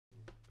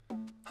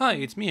Hi,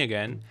 it's me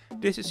again.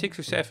 This is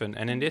 647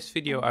 and in this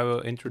video I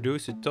will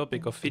introduce the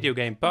topic of video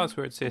game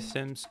password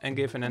systems and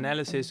give an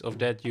analysis of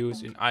that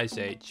use in Ice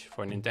Age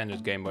for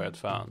Nintendo's Game Boy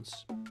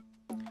Advance.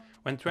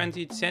 When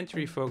 20th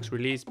Century Fox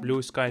released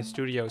Blue Sky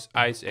Studios'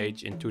 Ice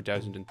Age in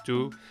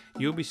 2002,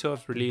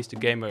 Ubisoft released a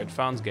Game Boy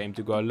Advance game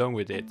to go along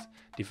with it,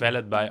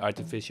 developed by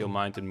Artificial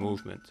Mind and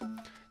Movement.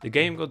 The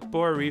game got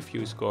poor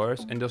review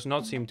scores and does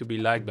not seem to be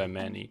liked by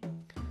many.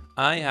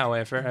 I,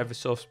 however, have a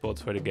soft spot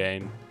for the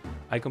game.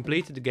 I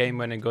completed the game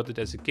when I got it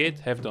as a kid,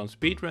 have done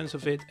speedruns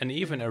of it and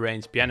even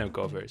arranged piano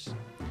covers.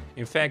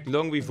 In fact,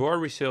 long before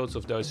results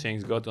of those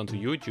things got onto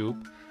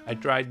YouTube, I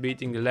tried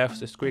beating the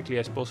levels as quickly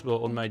as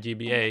possible on my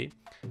GBA,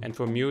 and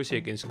for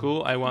music in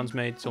school I once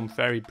made some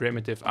very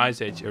primitive Ice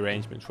Age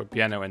arrangements for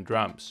piano and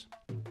drums.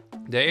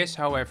 There is,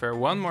 however,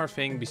 one more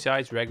thing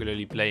besides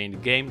regularly playing the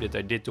game that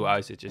I did to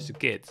Ice Age as a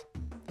kid.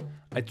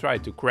 I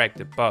tried to crack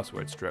the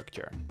password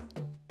structure.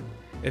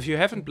 If you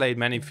haven't played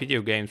many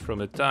video games from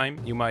the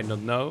time, you might not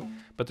know,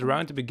 but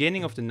around the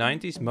beginning of the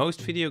 90s most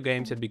video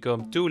games had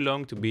become too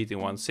long to beat in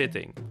one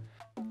sitting.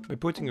 By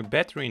putting a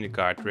battery in the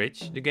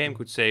cartridge, the game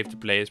could save the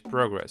player's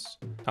progress.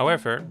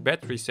 However,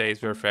 battery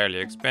saves were fairly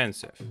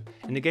expensive.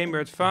 In the Game Boy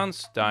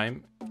Advance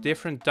time,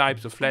 different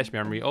types of flash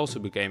memory also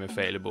became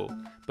available,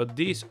 but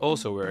these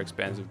also were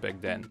expensive back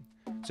then.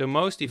 So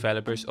most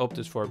developers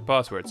opted for a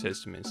password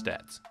system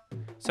instead.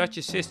 Such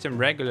a system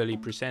regularly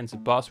presents a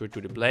password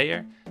to the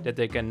player that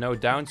they can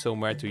note down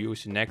somewhere to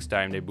use the next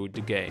time they boot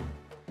the game.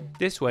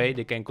 This way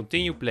they can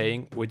continue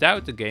playing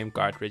without the game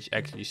cartridge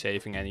actually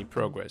saving any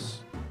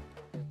progress.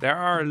 There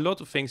are a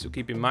lot of things to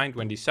keep in mind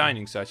when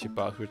designing such a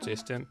password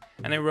system,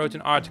 and I wrote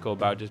an article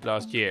about this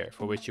last year,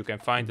 for which you can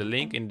find the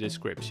link in the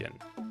description.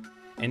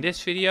 In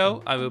this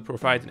video I will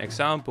provide an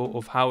example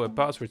of how a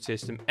password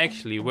system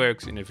actually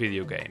works in a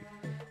video game.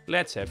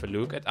 Let's have a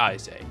look at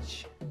Ice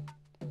Age.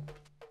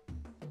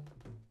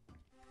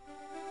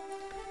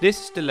 This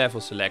is the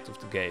level select of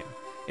the game.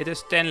 It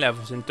has 10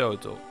 levels in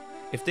total.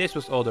 If this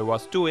was all there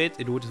was to it,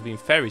 it would have been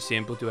very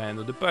simple to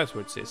handle the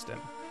password system.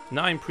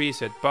 9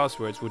 preset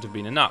passwords would have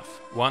been enough,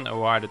 one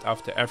awarded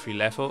after every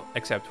level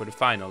except for the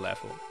final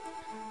level.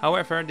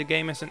 However, the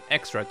game has an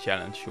extra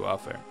challenge to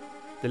offer.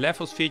 The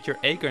levels feature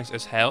acorns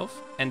as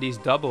health and these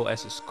double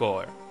as a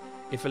score.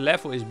 If a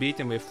level is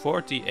beaten with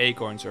 40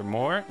 acorns or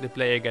more, the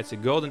player gets a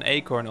golden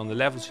acorn on the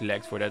level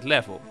select for that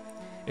level.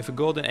 If a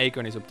golden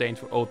acorn is obtained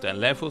for all 10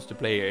 levels, the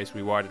player is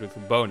rewarded with a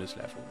bonus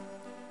level.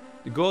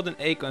 The golden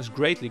acorns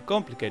greatly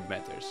complicate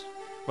matters.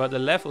 While the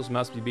levels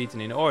must be beaten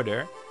in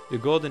order, the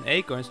golden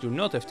acorns do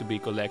not have to be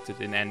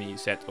collected in any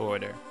set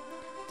order.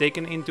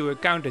 Taking into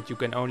account that you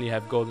can only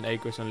have golden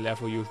acorns on the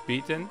level you've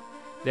beaten,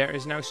 there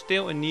is now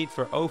still a need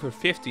for over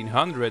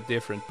 1500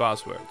 different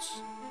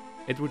passwords.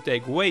 It would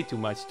take way too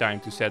much time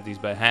to set these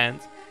by hand,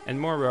 and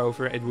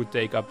moreover it would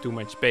take up too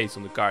much space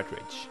on the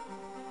cartridge.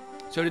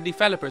 So the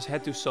developers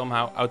had to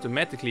somehow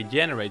automatically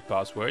generate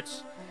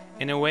passwords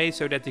in a way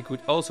so that they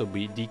could also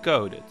be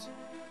decoded.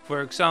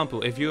 For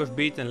example, if you have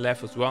beaten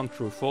levels 1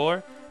 through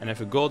 4 and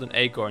have a golden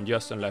acorn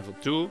just on level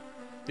 2,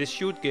 this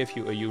should give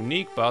you a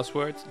unique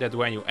password that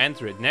when you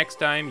enter it next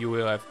time you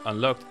will have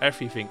unlocked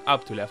everything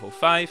up to level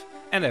 5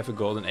 and have a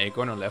golden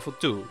acorn on level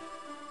 2.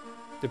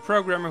 The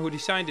programmer who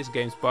designed this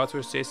game's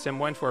password system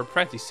went for a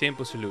pretty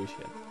simple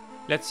solution.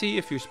 Let's see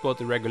if you spot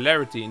the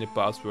regularity in the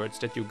passwords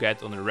that you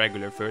get on a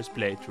regular first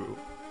playthrough.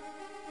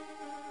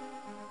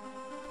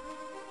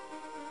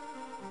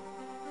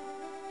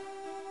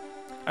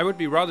 I would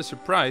be rather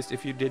surprised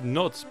if you did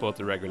not spot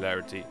the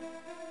regularity.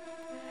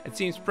 It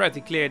seems pretty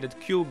clear that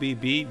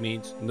QBB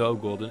means no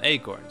golden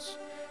acorns.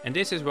 And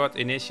this is what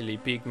initially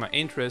piqued my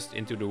interest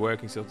into the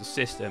workings of the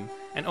system,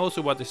 and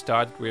also what I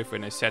started with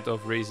when I set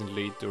off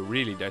recently to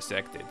really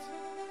dissect it.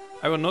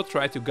 I will not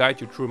try to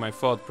guide you through my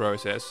thought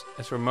process,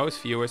 as for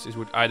most viewers it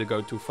would either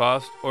go too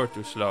fast or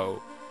too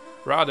slow.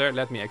 Rather,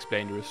 let me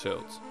explain the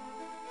results.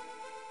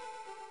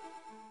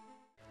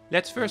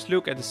 Let's first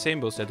look at the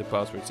symbols that the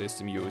password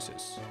system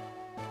uses.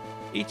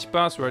 Each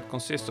password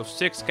consists of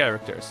 6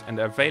 characters and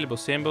the available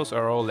symbols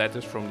are all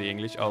letters from the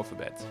English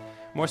alphabet.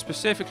 More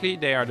specifically,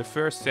 they are the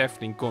first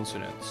 17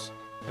 consonants.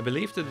 I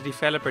believe that the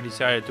developer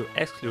decided to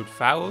exclude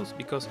vowels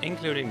because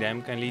including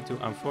them can lead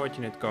to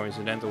unfortunate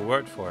coincidental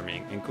word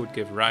forming and could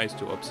give rise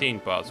to obscene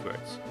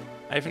passwords.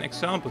 I have an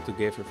example to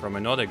give you from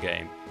another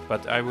game,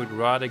 but I would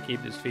rather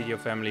keep this video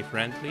family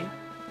friendly.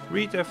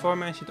 Read the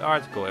aforementioned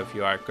article if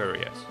you are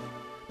curious.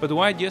 But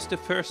why just the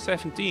first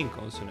 17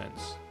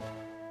 consonants?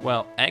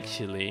 Well,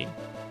 actually,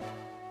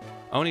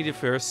 only the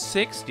first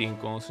 16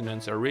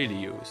 consonants are really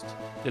used.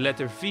 The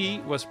letter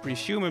V was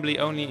presumably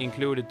only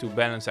included to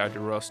balance out the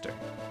roster.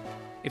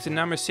 If the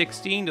number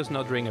 16 does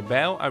not ring a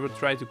bell, I will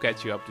try to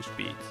catch you up to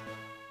speed.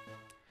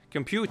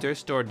 Computers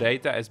store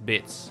data as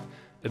bits.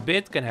 A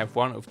bit can have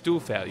one of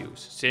 2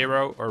 values,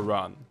 0 or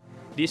 1.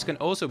 These can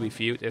also be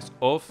viewed as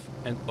off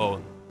and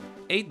on.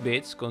 8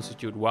 bits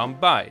constitute 1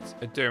 byte,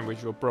 a term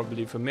which will probably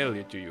be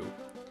familiar to you.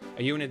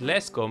 A unit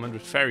less common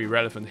but very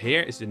relevant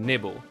here is the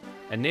nibble.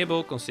 A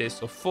nibble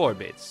consists of 4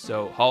 bits,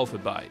 so half a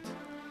byte.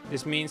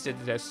 This means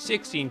that it has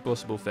 16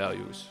 possible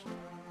values.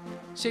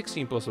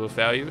 16 possible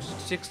values,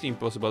 16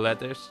 possible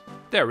letters.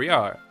 There we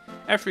are.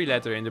 Every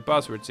letter in the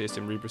password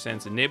system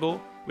represents a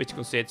nibble, which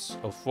consists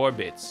of 4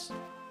 bits.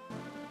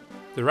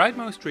 The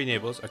rightmost 3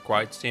 nibbles are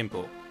quite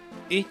simple.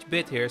 Each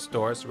bit here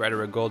stores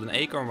whether a golden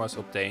acorn was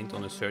obtained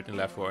on a certain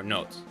level or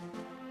not.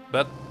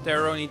 But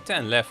there are only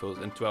 10 levels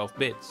and 12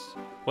 bits.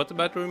 What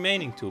about the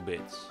remaining 2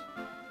 bits?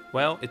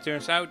 Well, it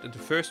turns out that the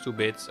first 2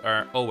 bits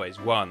are always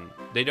 1.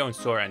 They don't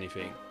store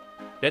anything.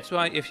 That's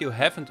why if you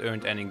haven't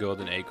earned any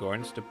golden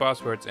acorns, the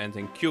passwords end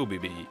in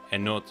QBB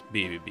and not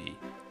BBB.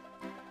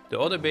 The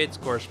other bits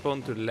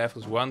correspond to the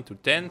levels 1 to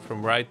 10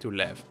 from right to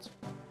left.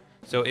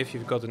 So if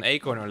you've got an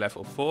acorn on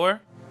level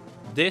 4,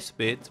 this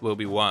bit will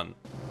be 1.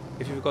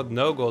 If you've got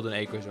no golden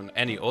acorns on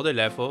any other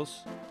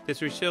levels,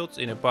 this results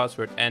in a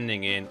password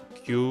ending in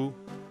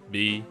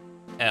QBL.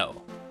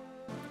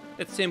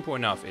 That's simple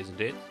enough, isn't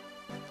it?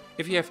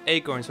 If you have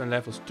acorns on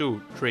levels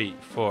 2, 3,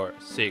 4,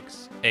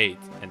 6, 8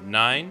 and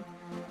 9,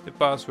 the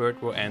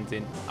password will end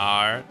in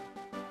R,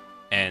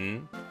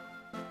 N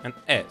and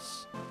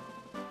S.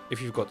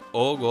 If you've got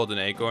all golden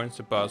acorns,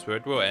 the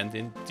password will end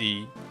in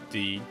T,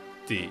 T,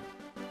 T.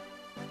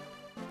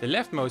 The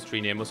leftmost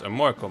 3 nibbles are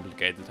more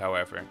complicated,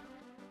 however.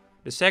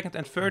 The second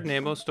and third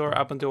nibble store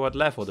up until what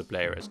level the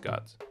player has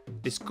got.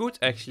 This could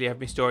actually have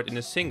been stored in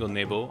a single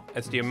nibble,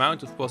 as the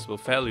amount of possible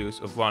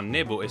values of one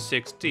nibble is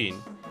 16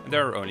 and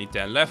there are only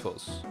 10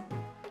 levels.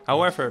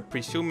 However,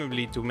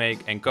 presumably to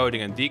make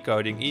encoding and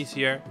decoding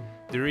easier,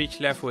 the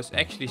reach level is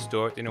actually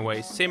stored in a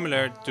way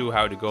similar to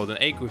how the golden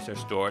acorns are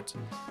stored,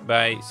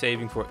 by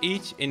saving for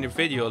each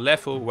individual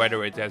level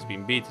whether it has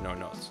been beaten or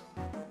not.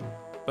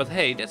 But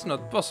hey, that's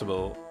not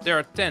possible. There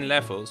are 10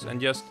 levels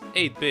and just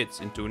 8 bits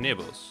in 2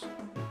 nibbles.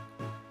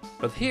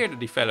 But here the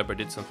developer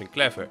did something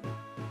clever.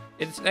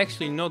 It is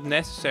actually not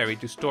necessary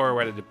to store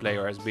whether the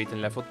player has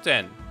beaten level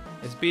 10,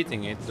 as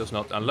beating it does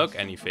not unlock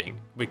anything,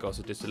 because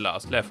it is the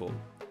last level.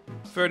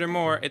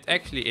 Furthermore, it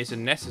actually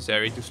isn't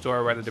necessary to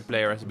store whether the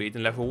player has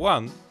beaten level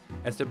 1,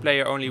 as the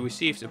player only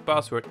receives a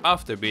password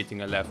after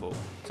beating a level,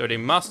 so they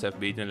must have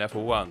beaten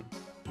level 1.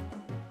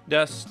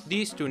 Thus,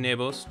 these 2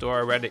 nibbles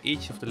store whether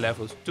each of the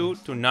levels 2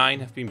 to 9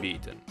 have been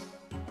beaten.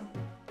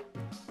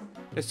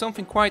 There's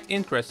something quite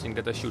interesting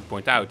that I should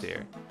point out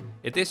here.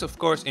 It is of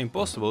course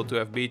impossible to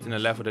have beaten a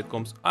level that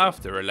comes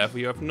after a level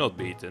you have not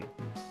beaten.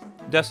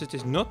 Thus it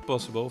is not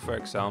possible, for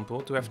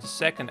example, to have the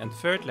second and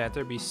third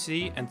letter be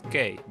C and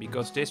K,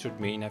 because this would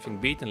mean having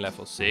beaten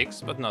level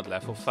 6 but not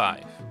level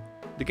 5.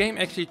 The game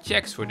actually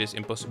checks for this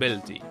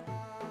impossibility.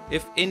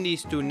 If in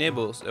these 2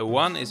 nibbles a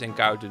 1 is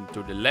encountered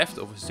to the left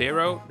of a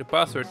 0, the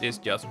password is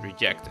just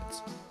rejected.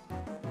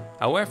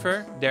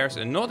 However, there's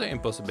another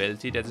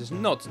impossibility that is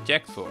not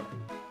checked for.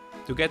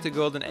 To get the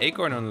golden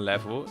acorn on a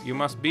level, you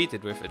must beat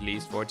it with at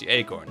least 40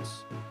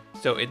 acorns.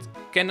 So it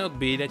cannot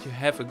be that you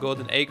have a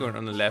golden acorn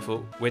on a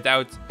level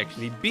without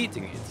actually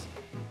beating it.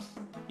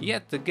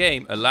 Yet the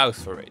game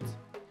allows for it.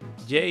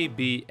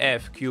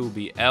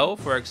 JBFQBL,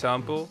 for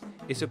example,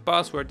 is a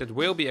password that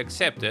will be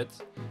accepted,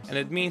 and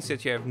it means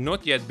that you have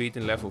not yet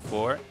beaten level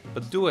 4,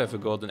 but do have a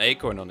golden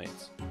acorn on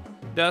it.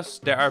 Thus,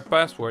 there are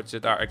passwords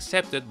that are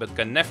accepted but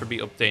can never be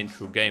obtained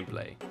through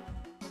gameplay.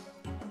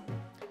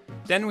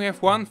 Then we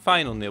have one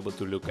final nibble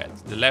to look at,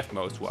 the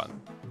leftmost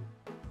one.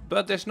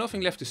 But there's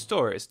nothing left to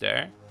store, is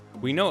there?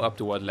 We know up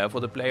to what level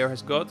the player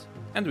has got,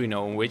 and we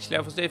know on which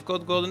levels they've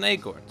got golden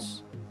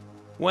acorns.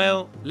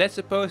 Well, let's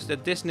suppose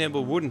that this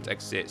nibble wouldn't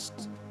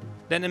exist.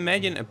 Then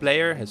imagine a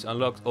player has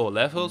unlocked all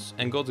levels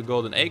and got a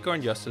golden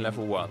acorn just in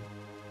level 1.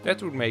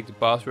 That would make the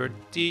password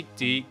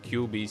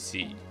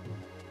TTQBC.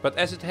 But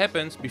as it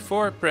happens,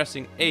 before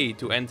pressing A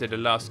to enter the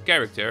last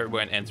character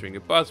when entering a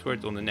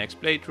password on the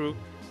next playthrough,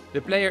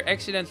 the player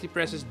accidentally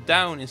presses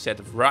down instead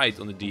of right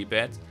on the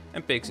D-pad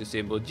and picks a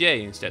symbol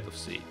J instead of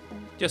C.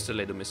 Just a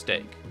little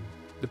mistake.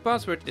 The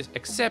password is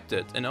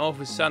accepted and all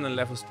of a sudden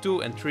levels 2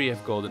 and 3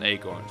 have golden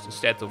acorns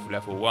instead of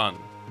level 1.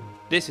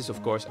 This is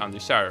of course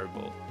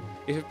undesirable.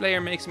 If a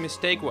player makes a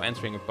mistake while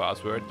entering a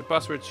password, the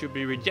password should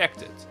be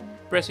rejected.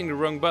 Pressing the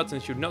wrong button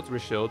should not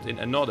result in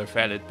another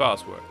valid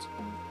password.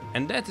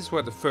 And that is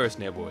what the first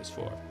nibble is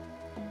for.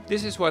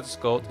 This is what is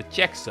called a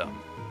checksum.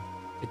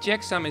 A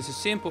checksum is a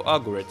simple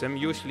algorithm,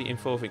 usually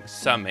involving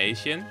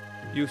summation,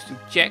 used to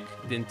check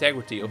the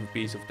integrity of a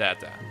piece of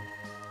data.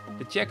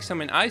 The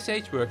checksum in Ice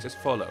Age works as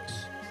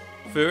follows.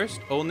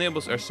 First, all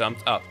nibbles are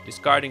summed up,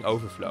 discarding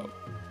overflow.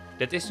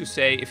 That is to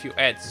say, if you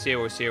add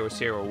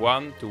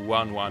 0001 to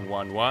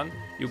 1111,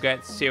 you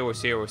get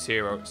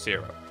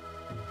 0000.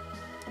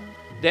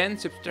 Then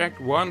subtract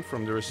 1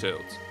 from the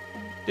result.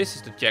 This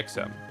is the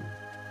checksum.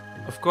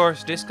 Of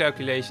course, this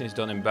calculation is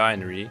done in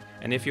binary,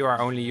 and if you are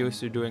only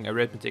used to doing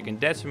arithmetic in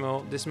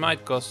decimal, this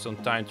might cost some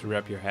time to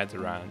wrap your head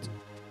around.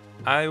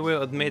 I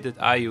will admit that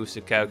I use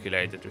a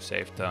calculator to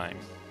save time.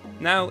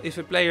 Now, if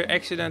a player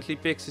accidentally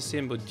picks the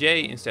symbol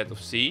J instead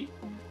of C,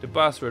 the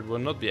password will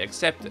not be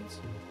accepted.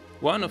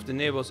 One of the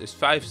nibbles is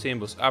 5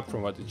 symbols up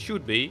from what it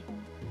should be,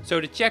 so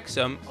the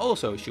checksum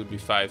also should be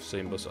 5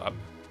 symbols up.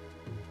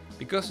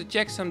 Because the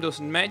checksum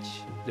doesn't match,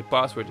 the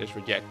password is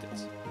rejected.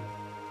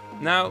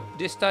 Now,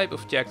 this type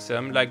of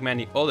checksum, like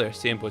many other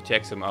simple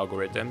checksum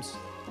algorithms,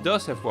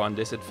 does have one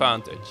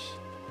disadvantage.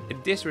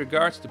 It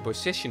disregards the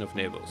position of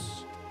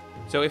nibbles.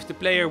 So if the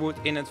player would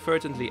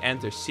inadvertently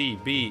enter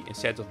CB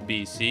instead of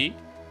BC,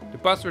 the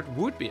password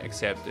would be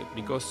accepted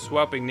because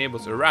swapping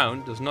nibbles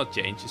around does not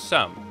change the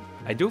sum.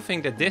 I do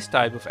think that this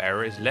type of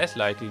error is less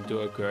likely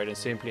to occur than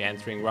simply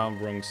entering one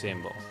wrong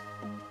symbol.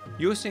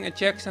 Using a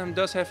checksum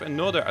does have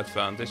another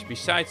advantage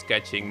besides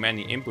catching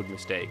many input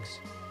mistakes.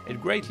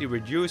 It greatly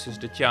reduces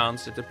the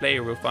chance that the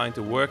player will find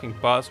a working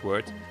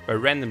password by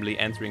randomly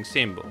entering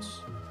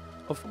symbols.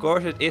 Of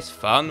course, it is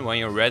fun when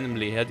you're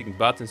randomly hitting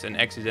buttons and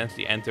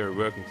accidentally enter a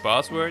working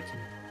password,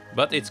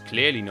 but it's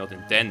clearly not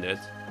intended.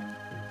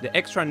 The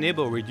extra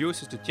nibble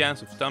reduces the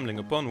chance of stumbling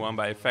upon one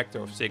by a factor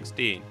of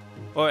 16,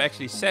 or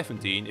actually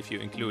 17 if you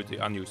include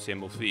the unused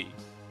symbol V.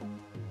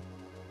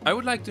 I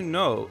would like to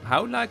know,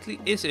 how likely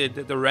is it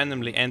that the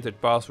randomly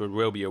entered password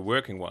will be a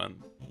working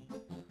one?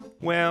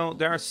 Well,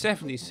 there are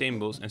 70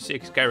 symbols and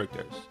 6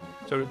 characters,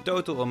 so the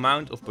total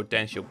amount of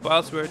potential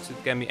passwords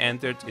that can be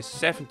entered is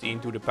 17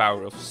 to the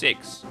power of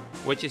 6,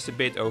 which is a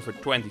bit over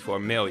 24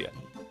 million.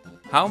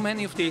 How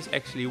many of these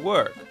actually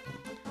work?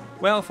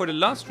 Well, for the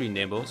last 3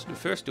 nibbles, the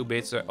first 2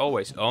 bits are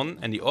always on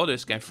and the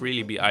others can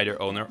freely be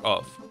either on or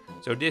off,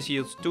 so this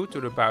yields 2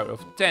 to the power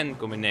of 10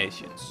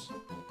 combinations.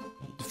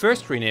 The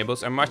first 3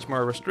 nibbles are much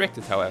more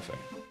restricted, however.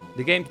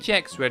 The game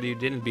checks whether you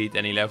didn't beat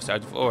any levels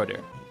out of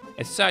order.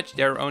 As such,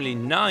 there are only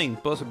 9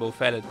 possible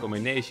valid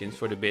combinations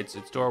for the bits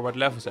that store what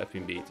levels have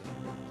been beaten.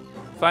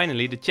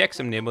 Finally, the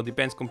checksum nibble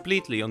depends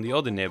completely on the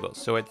other nibbles,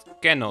 so it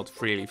cannot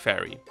freely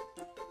vary.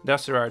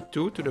 Thus there are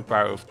 2 to the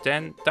power of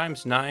 10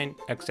 times 9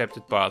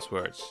 accepted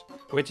passwords,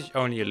 which is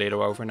only a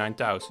little over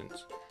 9000.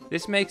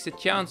 This makes the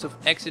chance of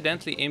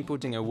accidentally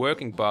inputting a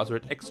working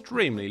password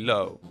extremely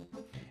low.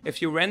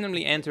 If you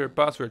randomly enter a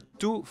password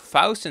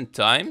 2000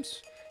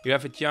 times, you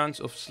have a chance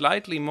of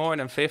slightly more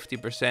than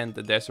 50%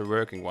 that there's a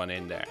working one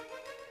in there.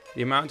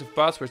 The amount of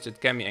passwords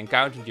that can be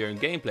encountered during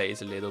gameplay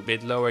is a little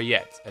bit lower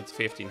yet, at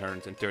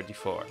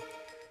 1534.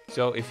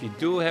 So if you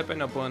do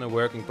happen upon a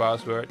working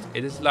password,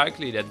 it is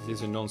likely that it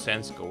is a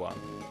nonsensical one.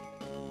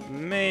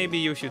 Maybe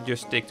you should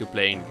just stick to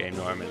playing the game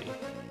normally.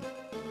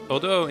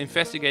 Although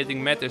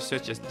investigating matters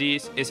such as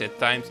these is at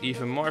times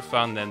even more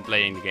fun than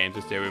playing the games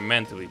as they were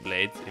meant to be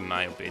played, in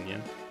my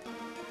opinion.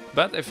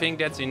 But I think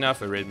that's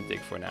enough arithmetic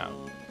for now.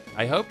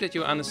 I hope that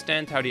you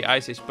understand how the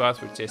Ice Age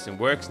password system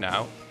works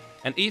now,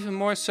 and even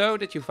more so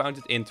that you found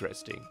it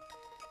interesting.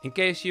 In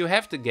case you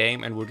have the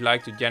game and would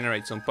like to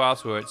generate some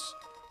passwords,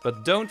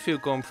 but don't feel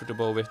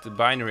comfortable with the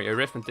binary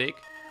arithmetic,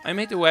 I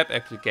made a web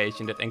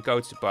application that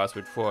encodes the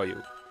password for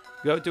you.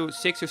 Go to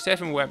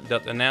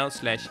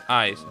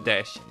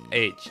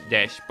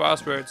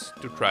 607web.nl/ice-age-passwords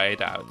to try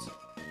it out.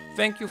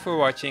 Thank you for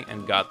watching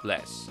and God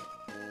bless.